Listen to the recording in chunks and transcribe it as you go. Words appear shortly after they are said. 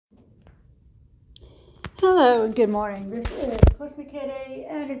Hello and good morning. This is Pussy Kitty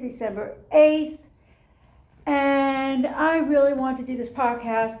and it's December 8th. And I really want to do this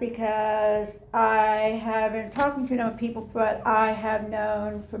podcast because I have been talking to enough people that I have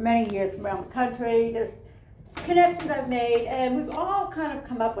known for many years from around the country, just connections I've made, and we've all kind of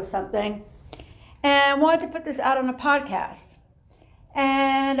come up with something. And I wanted to put this out on a podcast.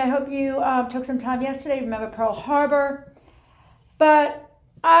 And I hope you took some time yesterday to remember Pearl Harbor. But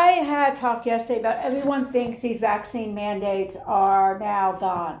I had talked yesterday about everyone thinks these vaccine mandates are now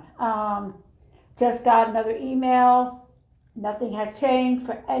gone. Just got another email. Nothing has changed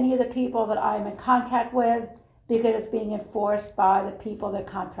for any of the people that I'm in contact with because it's being enforced by the people the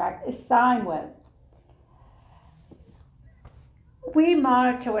contract is signed with. We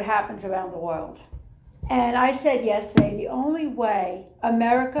monitor what happens around the world. And I said yesterday, the only way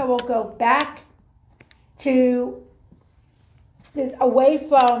America will go back to away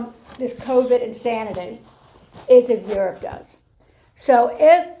from this COVID insanity is if Europe does. So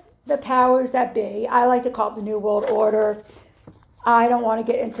if the powers that be, I like to call it the New World Order. I don't want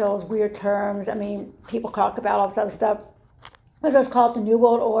to get into those weird terms. I mean, people talk about all this other stuff. Let's just call it the New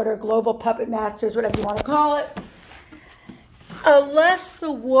World Order, global puppet masters, whatever you want to call it. Unless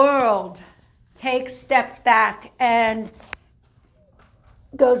the world takes steps back and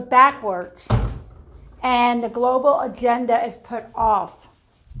goes backwards, and the global agenda is put off.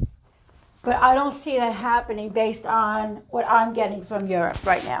 But I don't see that happening based on what I'm getting from Europe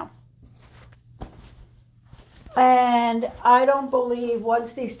right now. And I don't believe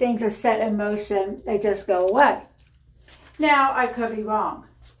once these things are set in motion, they just go away. Now, I could be wrong.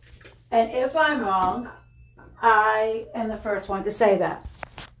 And if I'm wrong, I am the first one to say that.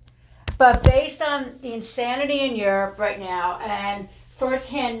 But based on the insanity in Europe right now and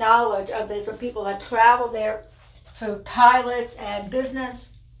first-hand knowledge of this from people that travel there for pilots and business,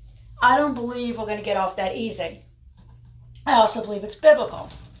 I don't believe we're going to get off that easy. I also believe it's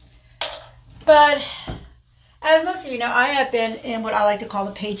biblical. But as most of you know, I have been in what I like to call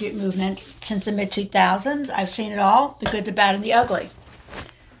the Patriot movement since the mid-2000s. I've seen it all, the good, the bad, and the ugly.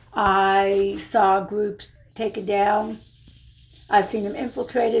 I saw groups taken down. I've seen them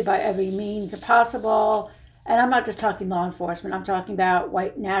infiltrated by every means possible. And I'm not just talking law enforcement. I'm talking about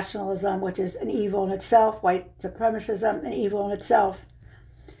white nationalism, which is an evil in itself, white supremacism, an evil in itself,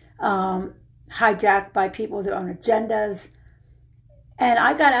 hijacked by people with their own agendas. And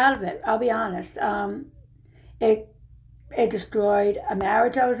I got out of it, I'll be honest. It destroyed a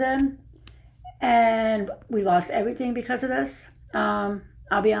marriage I was in, and we lost everything because of this, I'll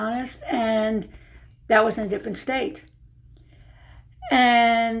be honest. And that was in a different state.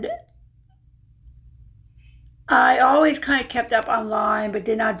 And I always kind of kept up online, but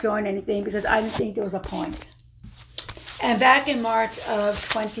did not join anything because I didn't think there was a point. And back in March of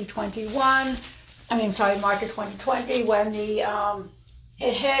 2021, March of 2020, when it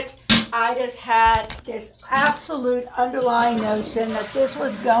hit, I just had this absolute underlying notion that this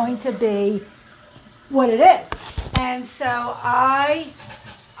was going to be what it is. And so I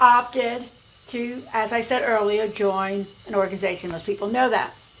opted to, as I said earlier, join an organization. Most people know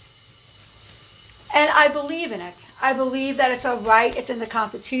that. And I believe in it. I believe that it's a right. It's in the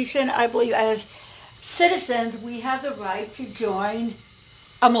Constitution. I believe as citizens, we have the right to join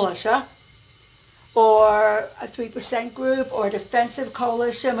a militia or a 3% group or a defensive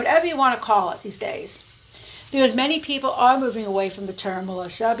coalition, whatever you want to call it these days. Because many people are moving away from the term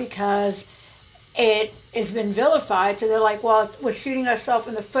militia because it has been vilified. So they're like, well, we're shooting ourselves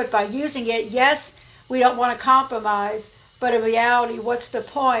in the foot by using it. Yes, we don't want to compromise. But in reality, what's the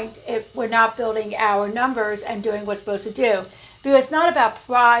point if we're not building our numbers and doing what's supposed to do? Because it's not about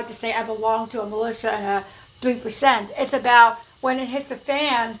pride to say I belong to a militia and a 3%. It's about when it hits the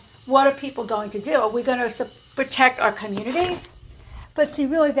fan, what are people going to do? Are we going to protect our communities? But see,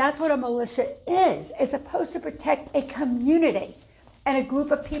 really, that's what a militia is. It's supposed to protect a community and a group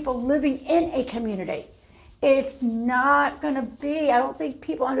of people living in a community. It's not going to be, I don't think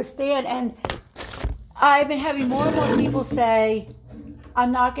people understand. And I've been having more and more people say,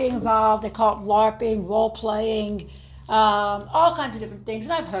 I'm not getting involved. They call it LARPing, role-playing, all kinds of different things.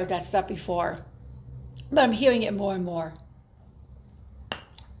 And I've heard that stuff before. But I'm hearing it more and more.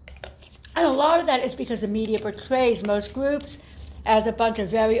 And a lot of that is because the media portrays most groups as a bunch of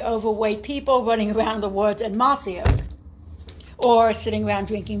very overweight people running around the woods in Mossy Oak, or sitting around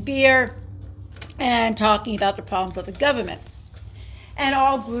drinking beer and talking about the problems of the government. And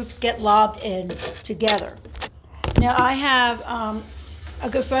all groups get lobbed in together. Now, I have a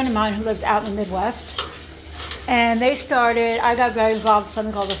good friend of mine who lives out in the Midwest, and I got very involved in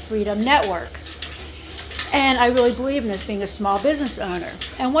something called the Freedom Network. And I really believe in this, being a small business owner.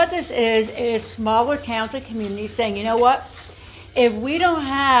 And what this is smaller towns and communities saying, you know what? If we don't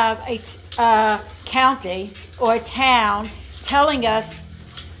have a county or a town telling us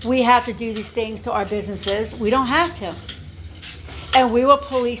we have to do these things to our businesses, we don't have to. And we will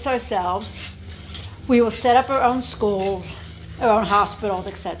police ourselves. We will set up our own schools, our own hospitals,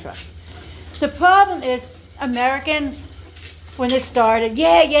 etc. The problem is Americans, when this started,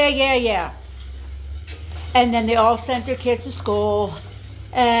 yeah. And then they all sent their kids to school,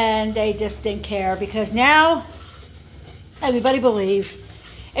 and they just didn't care, because now everybody believes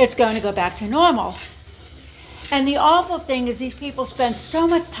it's going to go back to normal. And the awful thing is these people spend so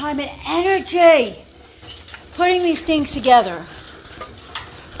much time and energy putting these things together.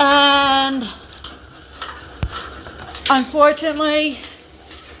 And unfortunately,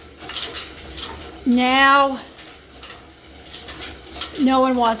 now no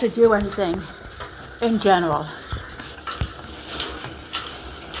one wants to do anything in general.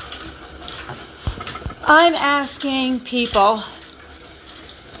 I'm asking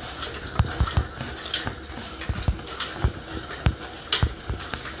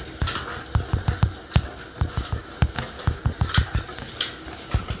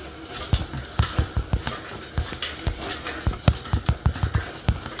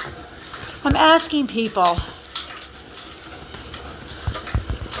people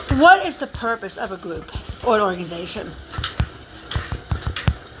what is the purpose of a group or an organization?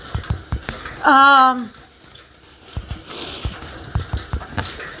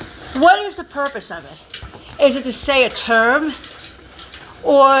 What is the purpose of it? Is it to say a term?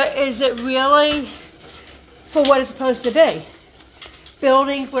 Or is it really for what it's supposed to be?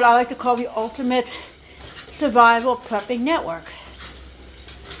 Building what I like to call the ultimate survival prepping network.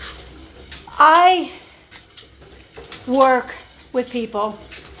 I work with people,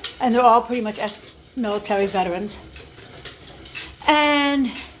 and they're all pretty much military veterans,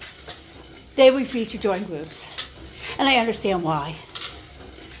 and they refuse to join groups, and I understand why.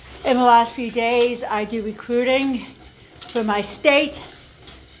 In the last few days, I do recruiting for my state.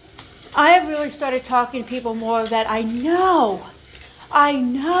 I have really started talking to people more that I know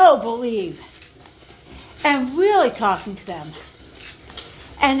believe, and really talking to them.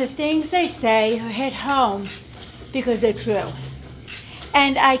 And the things they say hit home because they're true.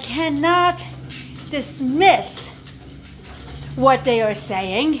 And I cannot dismiss what they are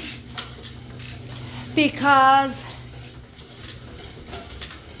saying, because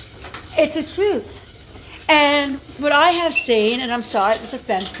it's the truth. And what I have seen, and I'm sorry if this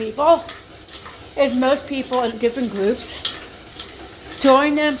offends people, is most people in different groups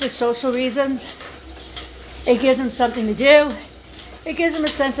join them for social reasons. It gives them something to do. It gives them a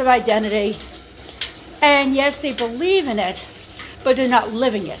sense of identity. And yes, they believe in it, but they're not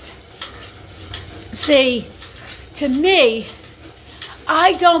living it. See, to me,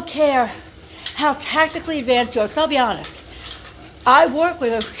 I don't care how tactically advanced you are, because I'll be honest. I work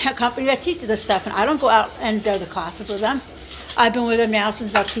with a company that teaches this stuff, and I don't go out and do the classes with them. I've been with them now since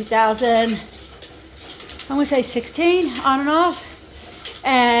about 2016, on and off.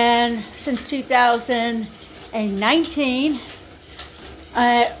 And since 2019,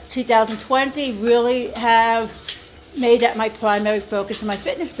 2020, really have made that my primary focus in my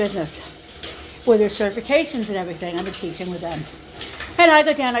fitness business, with their certifications and everything. I've been teaching with them. And I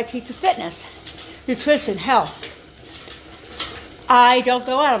go down, I teach the fitness, nutrition, health. I don't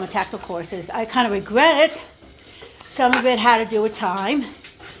go out on the tactical courses. I kind of regret it. Some of it had to do with time.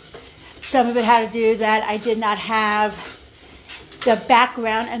 Some of it had to do that I did not have the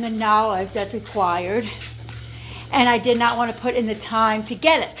background and the knowledge that's required. And I did not want to put in the time to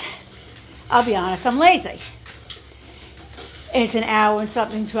get it. I'll be honest, I'm lazy. It's an hour and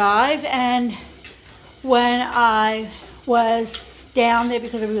something drive, and when I was down there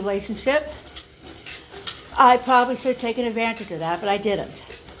because of a relationship, I probably should have taken advantage of that, but I didn't.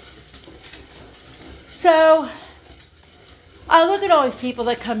 So I look at all these people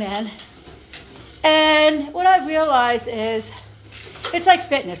that come in, and what I realize is it's like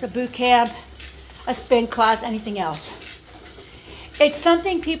fitness, a boot camp, a spin class, anything else. It's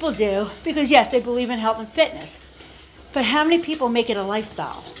something people do because, yes, they believe in health and fitness. But how many people make it a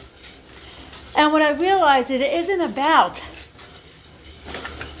lifestyle? And what I realized is it isn't about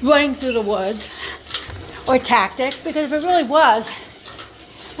running through the woods or tactics, because if it really was,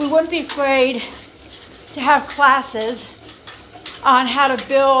 we wouldn't be afraid to have classes on how to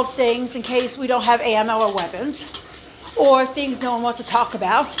build things in case we don't have ammo or weapons, or things no one wants to talk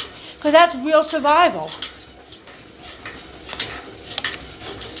about, because that's real survival.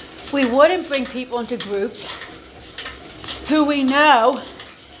 We wouldn't bring people into groups who we know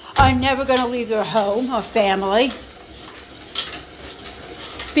are never going to leave their home or family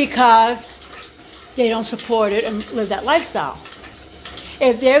because they don't support it and live that lifestyle.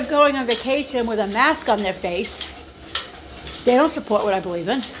 If they're going on vacation with a mask on their face, they don't support what I believe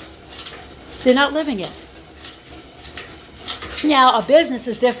in. They're not living it. Now, a business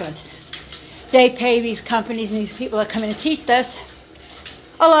is different. They pay these companies and these people that come in and teach this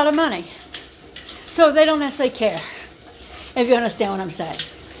a lot of money. So they don't necessarily care, if you understand what I'm saying.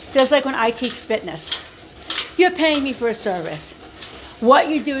 Just like when I teach fitness. You're paying me for a service. What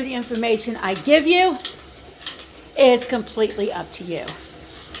you do with the information I give you is completely up to you.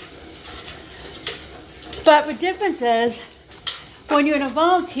 But the difference is, when you're in a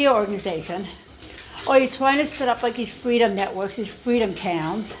volunteer organization, or you're trying to set up like these freedom networks, these freedom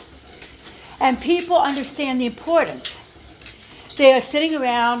towns, and people understand the importance. They are sitting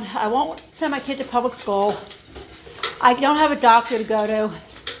around, I won't send my kid to public school, I don't have a doctor to go to,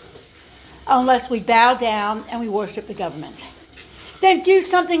 unless we bow down and we worship the government. Then do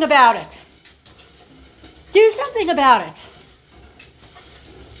something about it. Do something about it.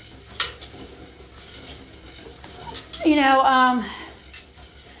 You know,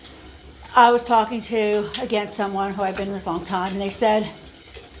 I was talking to, again, someone who I've been with a long time, and they said,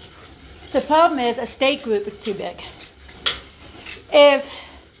 the problem is a state group is too big.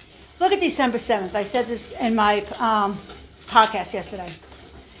 Look at December 7th. I said this in my podcast yesterday.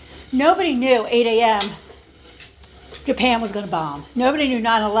 Nobody knew 8 a.m. Japan was going to bomb. Nobody knew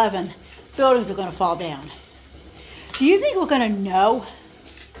 9/11 buildings were going to fall down. Do you think we're going to know?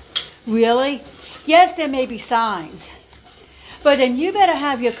 Really? Yes, there may be signs. But then you better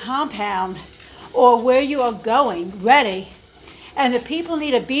have your compound or where you are going ready, and the people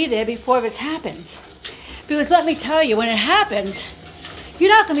need to be there before this happens. Because let me tell you, when it happens, you're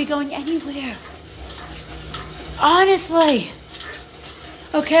not going to be going anywhere. Honestly.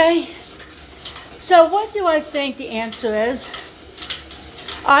 Okay? So what do I think the answer is?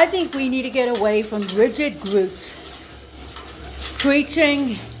 I think we need to get away from rigid groups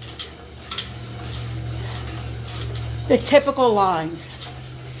preaching the typical lines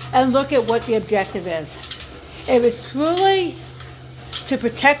and look at what the objective is. If it's truly to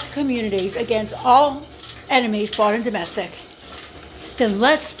protect communities against all enemies, foreign and domestic, then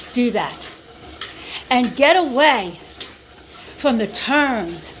let's do that. And get away from the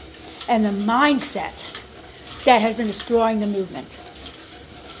terms and the mindset that has been destroying the movement.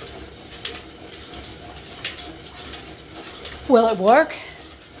 Will it work?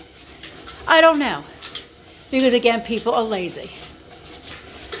 I don't know. Because again, people are lazy.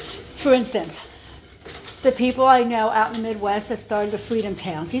 For instance, the people I know out in the Midwest that started the Freedom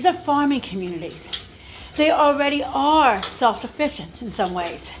Towns, these are farming communities. They already are self-sufficient in some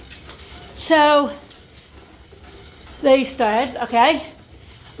ways. So they started, okay,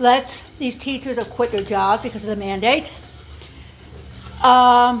 these teachers will quit their jobs because of the mandate.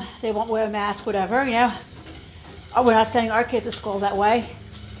 They won't wear a mask, whatever, you know. We're not sending our kids to school that way.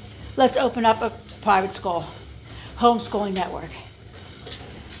 Let's open up a private school, homeschooling network.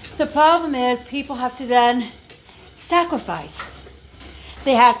 The problem is people have to then sacrifice.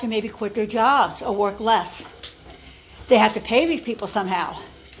 They have to maybe quit their jobs or work less. They have to pay these people somehow.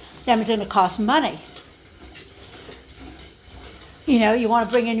 That means it's going to cost money. You know, you want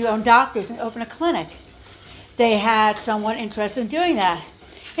to bring in your own doctors and open a clinic. They had someone interested in doing that.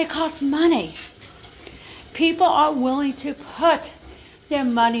 It costs money. People aren't willing to put their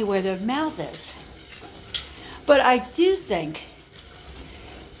money where their mouth is. But I do think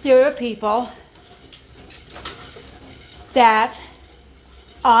there are people that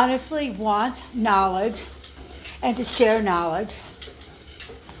honestly want knowledge and to share knowledge,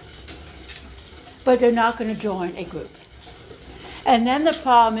 but they're not going to join a group. And then the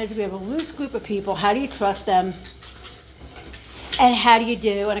problem is we have a loose group of people. How do you trust them? And how do you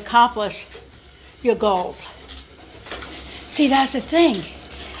do and accomplish your goals? See, that's the thing.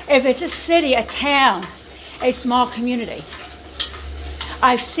 If it's a city, a town, a small community,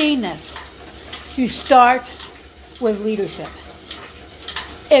 I've seen this. You start with leadership.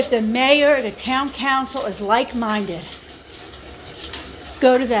 If the mayor, the town council is like-minded,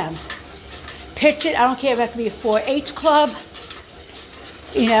 go to them. Pitch it. I don't care if it has to be a 4-H club,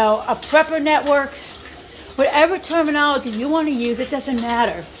 you know, a prepper network, whatever terminology you want to use, it doesn't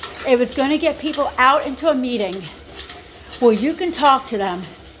matter. If it's going to get people out into a meeting where you can talk to them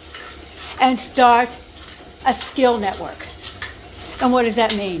and start a skill network. And what does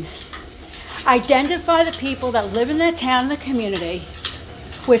that mean? Identify the people that live in that town and the community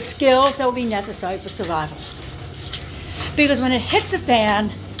with skills that will be necessary for survival. Because when it hits the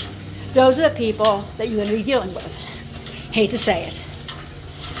fan, those are the people that you're going to be dealing with. Hate to say it.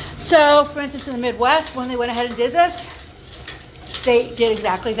 So, for instance, in the Midwest, when they went ahead and did this, they did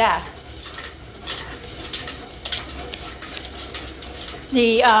exactly that.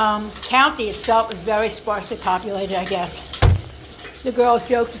 The county itself is very sparsely populated, I guess. The girls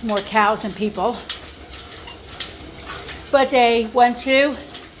joked with more cows than people. But they went to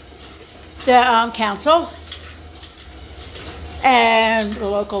the council and the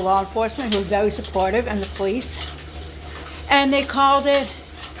local law enforcement, who were very supportive, and the police. And they called it,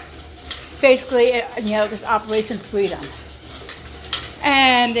 basically, this Operation Freedom.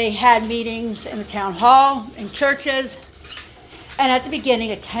 And they had meetings in the town hall, in churches, and at the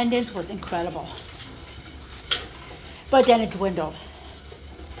beginning, attendance was incredible. But then it dwindled.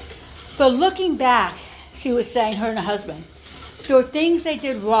 But looking back, she was saying, her and her husband, there were things they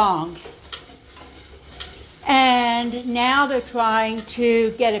did wrong, and now they're trying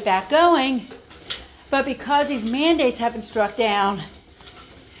to get it back going, but because these mandates have been struck down,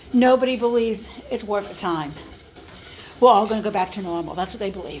 nobody believes it's worth the time. We're all going to go back to normal. That's what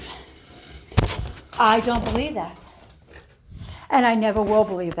they believe. I don't believe that. And I never will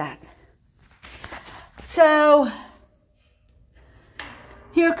believe that. So,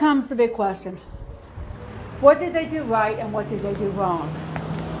 here comes the big question. What did they do right and what did they do wrong?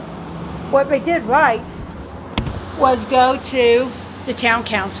 What they did right was go to the town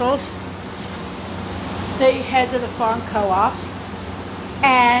councils, the heads of the farm co-ops,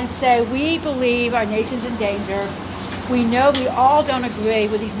 and say, we believe our nation's in danger. We know we all don't agree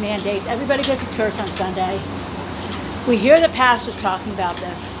with these mandates. Everybody goes to church on Sunday. We hear the pastors talking about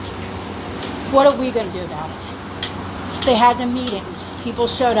this. What are we going to do about it? They had the meetings. People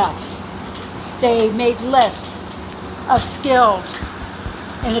showed up. They made lists of skills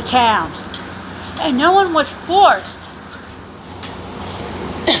in the town. And no one was forced.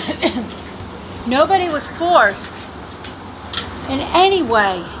 Nobody was forced in any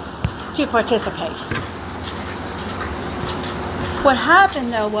way to participate. What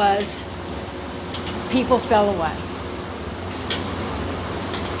happened, though, was people fell away.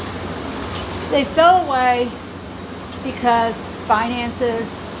 They fell away because finances,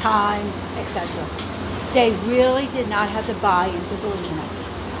 time, etc. They really did not have the buy-in to believe in it.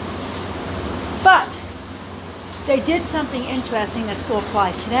 But they did something interesting that still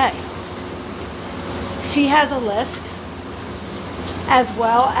applies today. She has a list, as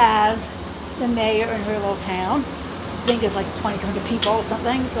well as the mayor in her little town. I think it's like 2,200 people or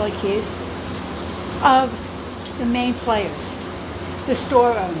something, really cute, of the main players, the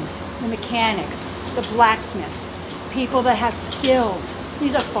store owners, the mechanics, the blacksmiths, people that have skills.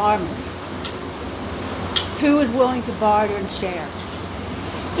 These are farmers. Who is willing to barter and share?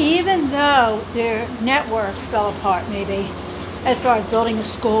 Even though their network fell apart, maybe, as far as building a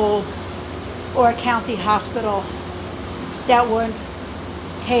school or a county hospital that weren't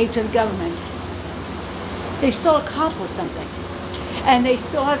paid to the government, they still accomplished something. And they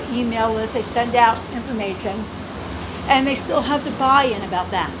still have email lists, they send out information, and they still have the buy-in about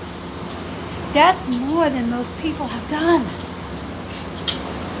that. That's more than most people have done.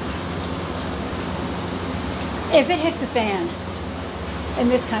 If it hits the fan in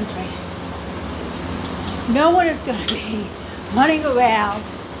this country, no one is going to be running around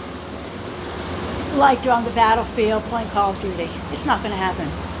like you're on the battlefield playing Call of Duty. It's not going to happen.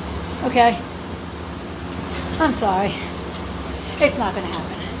 Okay? I'm sorry. It's not going to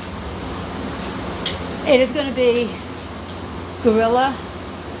happen. It is going to be guerrilla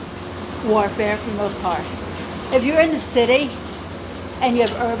warfare for the most part. If you're in the city and you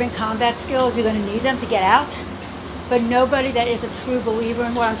have urban combat skills, you're going to need them to get out. But nobody that is a true believer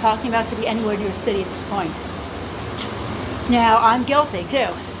in what I'm talking about should be anywhere near a city at this point. Now, I'm guilty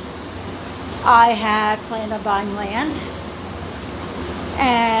too. I had planned on buying land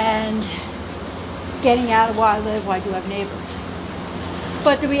and getting out of where I live, where I do have neighbors.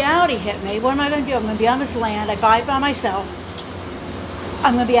 But the reality hit me. What am I going to do? I'm going to be on this land. I buy it by myself.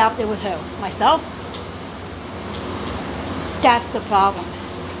 I'm going to be out there with who? Myself? That's the problem.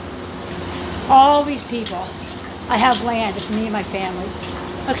 All these people. I have land. It's me and my family.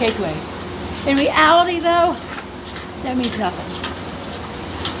 Okay, great. In reality, though, that means nothing.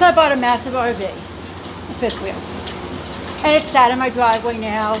 So I bought a massive RV, a fifth wheel. And it's sat in my driveway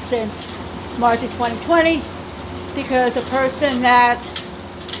now since March of 2020 because the person that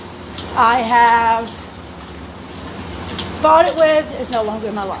I have bought it with is no longer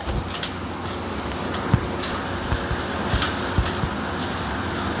in my life.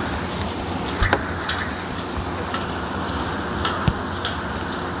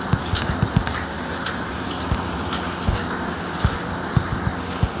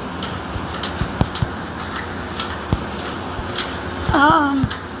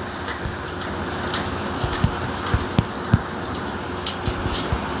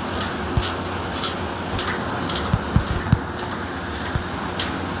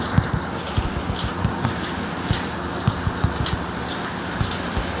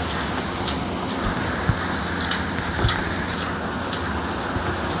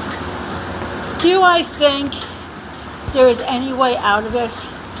 Do I think there is any way out of this?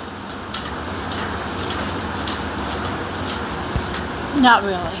 Not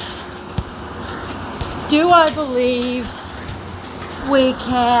really. Do I believe we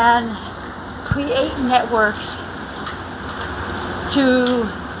can create networks to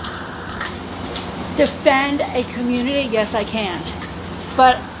defend a community? Yes, I can.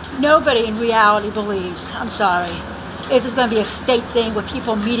 But nobody in reality believes, I'm sorry, this is going to be a state thing with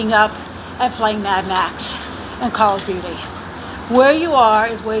people meeting up and playing Mad Max and Call of Duty. Where you are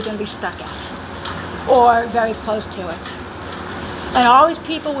is where you're going to be stuck at, or very close to it. And all these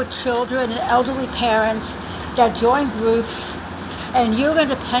people with children and elderly parents that join groups, and you're going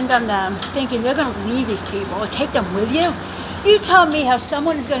to depend on them thinking they're going to leave these people or take them with you. You tell me how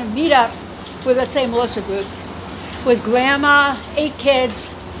someone is going to meet up with, let's say, Melissa group, with grandma, 8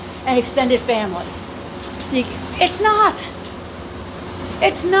 kids, and extended family. It's not.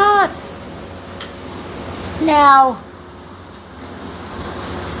 It's not. Now,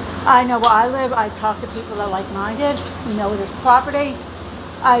 I know where I live. I talk to people that are like-minded. We know this property.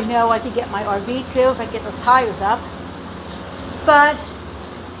 I know I could get my RV too if I get those tires up. But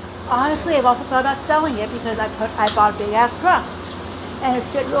honestly, I've also thought about selling it because I bought a big ass truck. And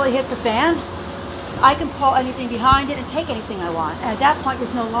if shit really hits the fan, I can pull anything behind it and take anything I want. And at that point,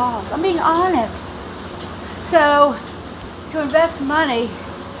 there's no laws. I'm being honest. So, to invest money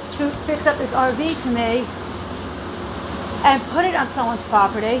to fix up this RV to me and put it on someone's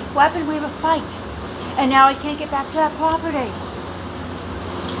property, what happened? We have a fight. And now I can't get back to that property.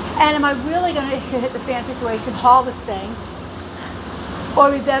 And am I really going to hit the fan situation, haul this thing? Or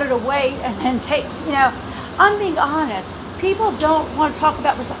would it be better to wait and then take, I'm being honest. People don't want to talk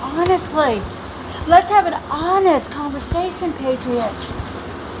about this honestly. Let's have an honest conversation, Patriots.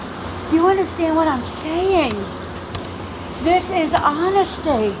 Do you understand what I'm saying? This is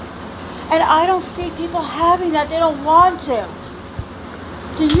honesty. And I don't see people having that. They don't want to.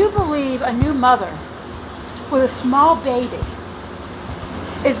 Do you believe a new mother with a small baby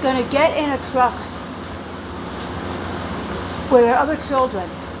is going to get in a truck with her other children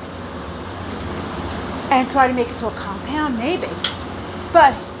and try to make it to a compound? Maybe.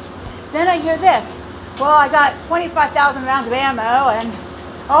 But then I hear this. Well, I got 25,000 rounds of ammo and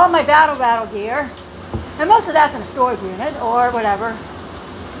all my battle gear. And most of that's in a storage unit or whatever.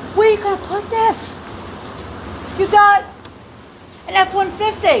 Where are you going to put this? You got an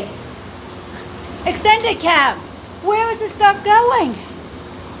F-150. Extended cab. Where is this stuff going?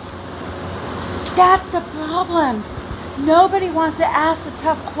 That's the problem. Nobody wants to ask the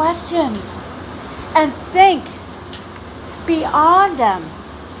tough questions and think beyond them.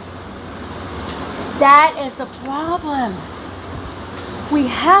 That is the problem. We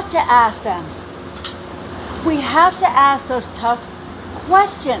have to ask them. We have to ask those tough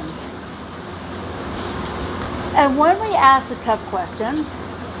questions. And when we ask the tough questions,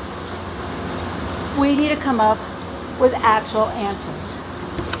 we need to come up with actual answers.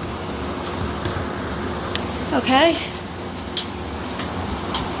 Okay?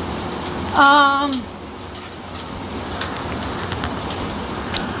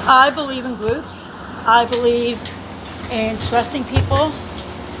 I believe in groups. I believe in trusting people,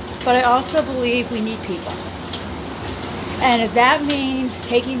 but I also believe we need people. And if that means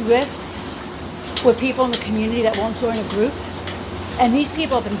taking risks with people in the community that won't join a group, and these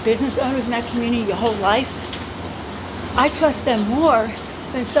people have been business owners in that community your whole life, I trust them more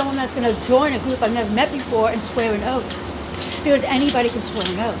than someone that's going to join a group I've never met before and swear an oath. Because anybody can swear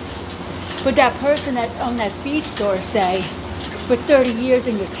an oath. But that person that owned that feed store, say, for 30 years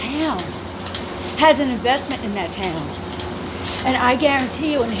in your town, has an investment in that town. And I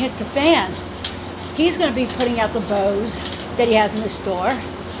guarantee you when it hits the fan, he's going to be putting out the bows that he has in the store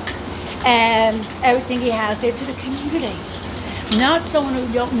and everything he has there to the community. Not someone who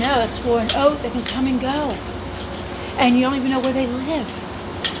you don't know has sworn an oath that can come and go. And you don't even know where they live.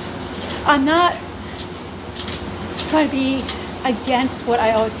 I'm not trying to be against what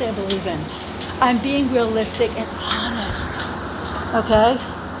I always say I believe in. I'm being realistic and honest. Okay?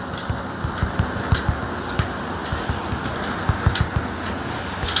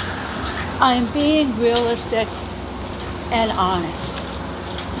 I am being realistic and honest.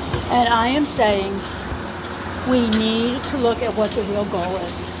 And I am saying we need to look at what the real goal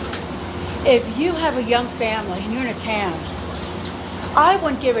is. If you have a young family and you're in a town, I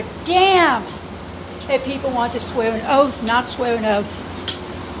wouldn't give a damn if people want to swear an oath, not swear an oath.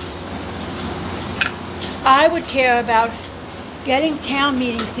 I would care about getting town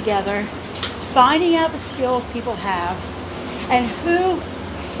meetings together, finding out the skills people have, and who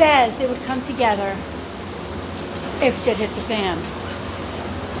says they would come together if shit hits the fan.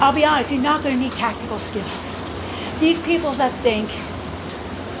 I'll be honest, you're not going to need tactical skills. These people that think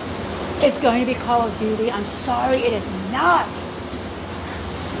it's going to be Call of Duty, I'm sorry, it is not.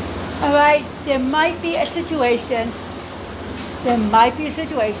 All right, there might be a situation.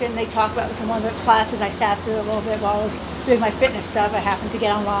 They talk about some of the classes I sat through a little bit while I was doing my fitness stuff. I happened to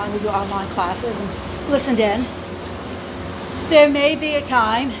get online. We do online classes and listened in. There may be a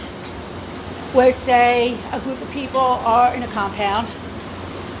time where, say, a group of people are in a compound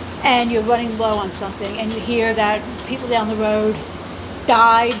and you're running low on something and you hear that people down the road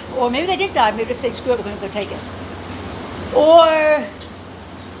died, or maybe they did die, maybe they say, screw it, we're going to go take it. Or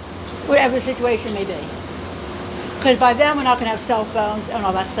whatever the situation may be. Because by then we're not going to have cell phones and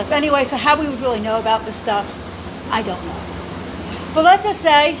all that stuff anyway, so how we would really know about this stuff, I don't know. But let's just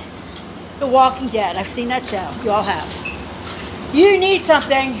say The Walking Dead. I've seen that show. You all have. You need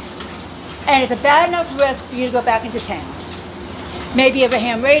something, and it's a bad enough risk for you to go back into town. Maybe you have a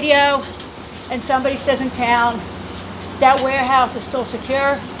ham radio, and somebody says in town, that warehouse is still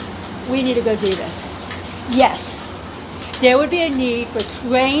secure, we need to go do this. Yes, there would be a need for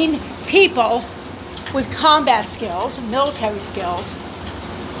trained people with combat skills, military skills,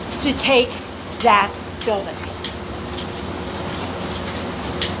 to take that building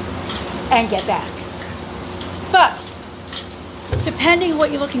and get back. But depending on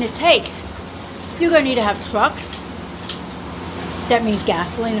what you're looking to take, you're going to need to have trucks. That means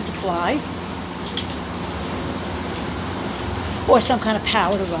gasoline and supplies, or some kind of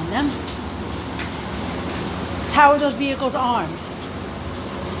power to run them. How are those vehicles armed?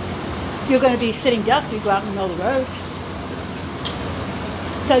 You're going to be sitting ducks if you go out in the middle of the road.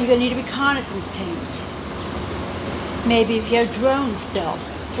 So you're going to need reconnaissance teams. Maybe if you have drones still,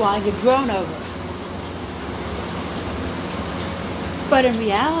 flying a drone over. But in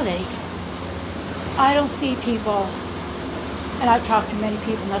reality, I don't see people, and I've talked to many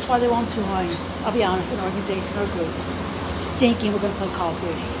people, and that's why they won't join, I'll be honest, an organization or a group, thinking we're going to play Call of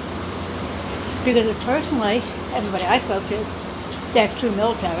Duty. Because personally, everybody I spoke to, that's true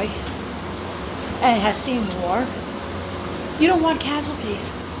military, and has seen war, you don't want casualties.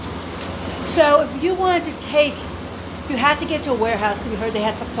 So if you wanted to take, you had to get to a warehouse because you heard they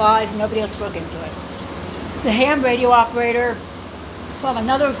had supplies and nobody else broke into it. The ham radio operator from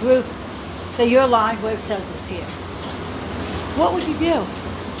another group that you're aligned with says this to you. What would you do?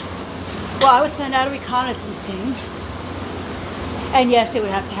 Well, I would send out a reconnaissance team. And yes, they would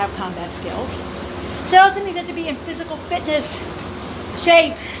have to have combat skills. That also means that to be in physical fitness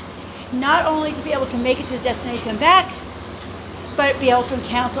shape, not only to be able to make it to the destination and back, but be able to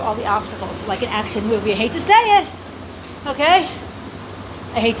encounter all the obstacles, like an action movie. I hate to say it, okay?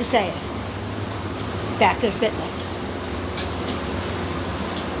 I hate to say it. Back to the fitness.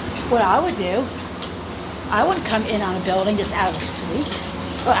 What I would do, I wouldn't come in on a building just out of the street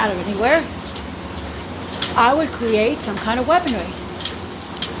or out of anywhere. I would create some kind of weaponry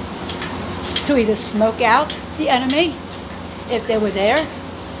to either smoke out the enemy if they were there,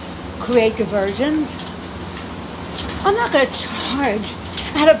 create diversions. I'm not going to charge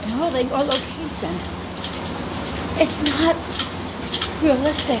at a building or location. It's not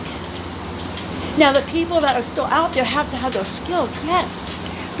realistic. Now, the people that are still out there have to have those skills, yes.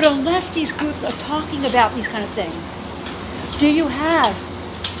 But unless these groups are talking about these kind of things, do you have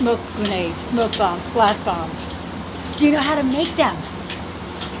smoke grenades, smoke bombs, flash bombs? Do you know how to make them?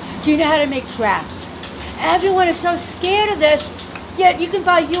 Do you know how to make traps? Everyone is so scared of this, yet you can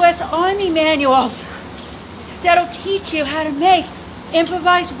buy U.S. Army manuals that'll teach you how to make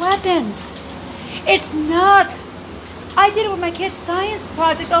improvised weapons. It's not. I did it with my kid's science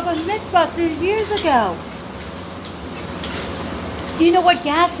project over Mythbusters years ago. Do you know what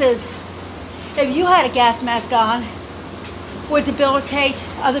gases, if you had a gas mask on, would debilitate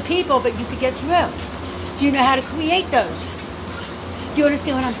other people, but you could get through? Do you know how to create those? Do you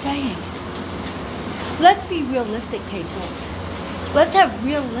understand what I'm saying? Let's be realistic, patriots. Let's have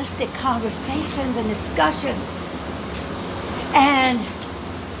realistic conversations and discussions and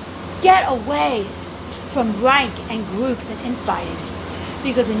get away from rank and groups and infighting.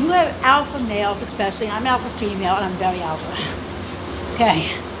 Because when you have alpha males especially, and I'm alpha female and I'm very alpha, okay?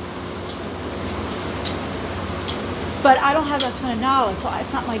 But I don't have that kind of knowledge, so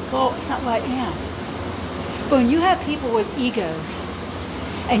it's not my goal, it's not what I am. But when you have people with egos,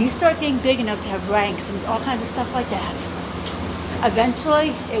 and you start getting big enough to have ranks and all kinds of stuff like that, eventually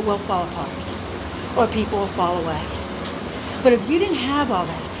it will fall apart, or people will fall away. But if you didn't have all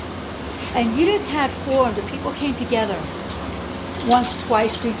that, and you just had formed, the people came together once,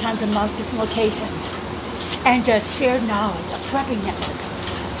 twice, 3 times a month, different locations, and just shared knowledge, a prepping network,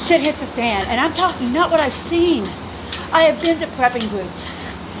 shit hit the fan. And I'm talking not what I've seen. I have been to prepping groups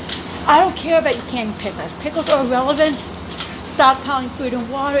I don't care about you canning pickles. Pickles are irrelevant. Stockpiling food and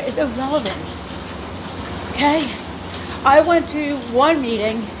water is irrelevant. Okay? I went to one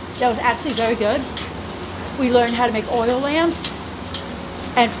meeting that was actually very good. We learned how to make oil lamps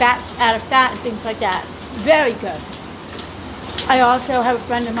and fat out of fat and things like that. Very good. I also have a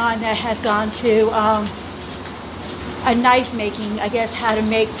friend of mine that has gone to a knife making, I guess, how to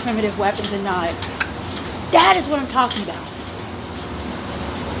make primitive weapons and knives. That is what I'm talking about.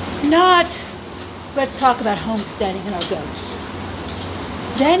 Not, let's talk about homesteading and our goats.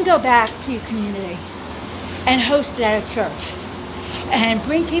 Then go back to your community and host it at a church. And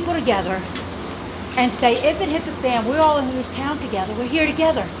bring people together and say, if it hits the fan, we're all in this town together. We're here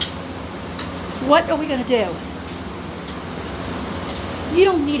together. What are we going to do? You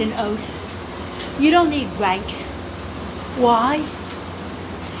don't need an oath. You don't need rank. Why?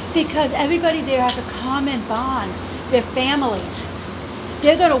 Because everybody there has a common bond. They're families.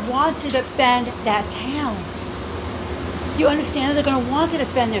 They're going to want to defend that town. You understand? They're going to want to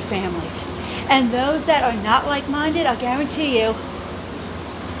defend their families. And those that are not like-minded, I guarantee you,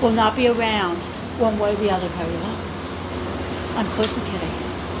 will not be around one way or the other very long. I'm Coach Kitty.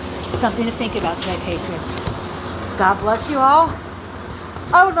 Something to think about today, Patriots. God bless you all.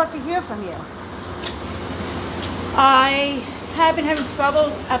 I would love to hear from you. I have been having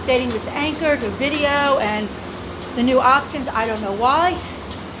trouble updating this Anchor to video and the new options. I don't know why.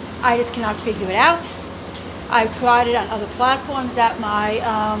 I just cannot figure it out. I've tried it on other platforms that my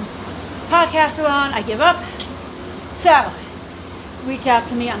podcasts are on. I give up. So, reach out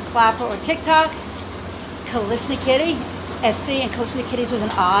to me on Clapper or TikTok. Kalista Kitty, SC, and Kalista Kitty's with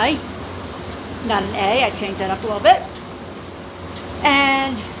an I, not an A. I changed that up a little bit.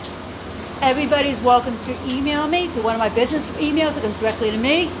 And everybody's welcome to email me through one of my business emails. It goes directly to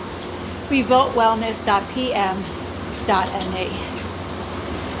me, revoltwellness.pm.me.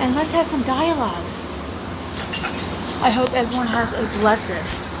 And let's have some dialogues. I hope everyone has a blessed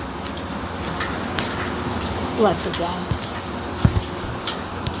day.